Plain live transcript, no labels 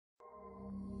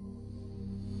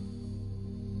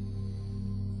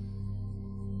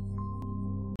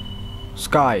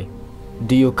Sky,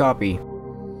 do you copy?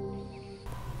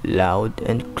 Loud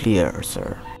and clear,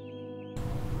 sir.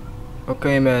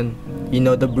 Okay man, you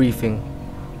know the briefing.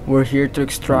 We're here to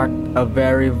extract a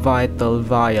very vital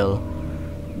vial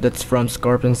that's from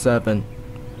Scorpion-7,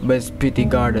 but it's pretty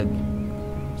guarded,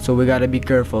 so we gotta be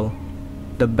careful.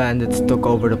 The bandits took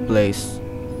over the place.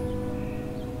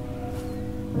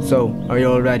 So, are you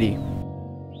all ready?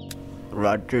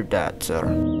 Roger that, sir.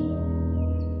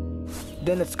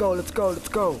 Then let's go.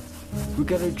 We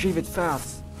gotta retrieve it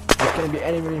fast. There's gonna be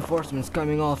enemy reinforcements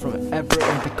coming all from Everett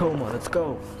and Tacoma. Let's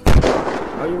go.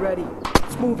 Are you ready?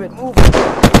 Let's move it.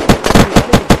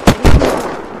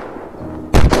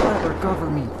 Sniper, cover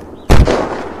me.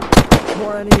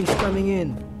 More enemies coming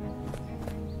in.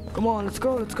 Come on, let's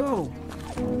go.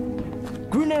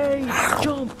 Grenade!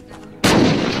 Jump!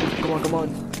 Come on.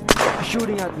 He's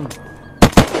shooting at me.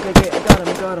 Okay,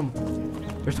 I got him.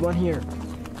 There's one here.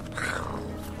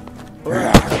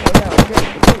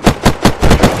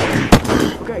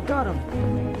 Okay, got him.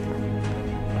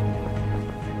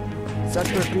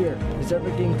 Sector clear. Is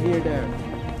everything clear there?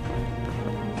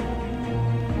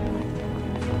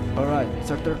 Alright,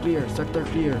 sector clear. Sector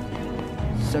clear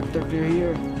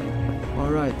here.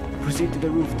 Alright, proceed to the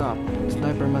rooftop.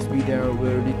 Sniper must be there, we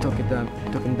already took him down.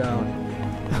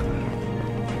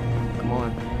 Come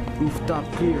on.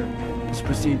 Rooftop clear. Let's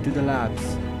proceed to the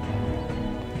labs.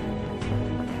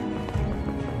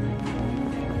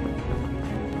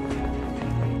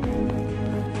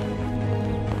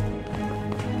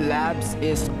 Labs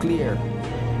is clear.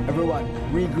 Everyone,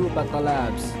 regroup at the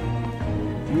labs.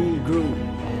 Regroup.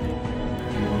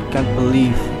 Can't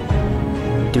believe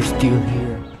they're still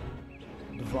here.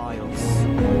 The vials.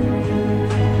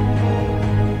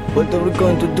 What are we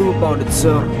going to do about it,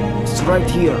 sir? It's right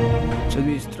here. Should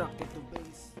we extract it to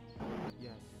base?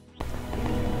 Yes.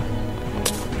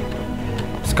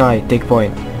 Sky, take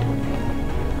point.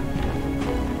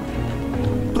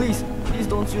 Please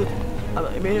don't shoot.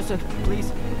 I'm innocent.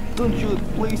 Please, don't shoot.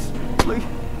 Please.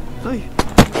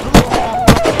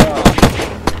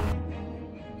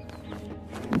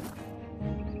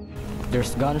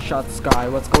 There's gunshots, Sky.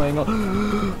 What's going on?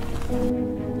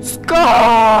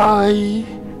 Sky!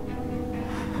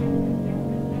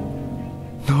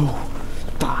 No,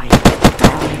 die.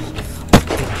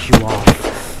 Finish you off.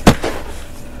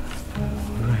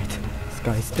 Alright,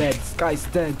 Sky's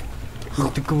dead. We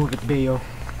need to go with Beyo.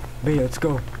 Beyo, let's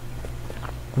go.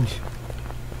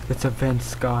 Let's avenge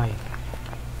Sky.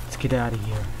 Let's get out of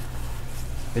here.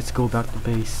 Let's go back to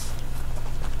base.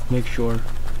 Make sure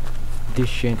this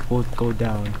shit won't go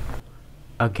down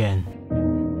again.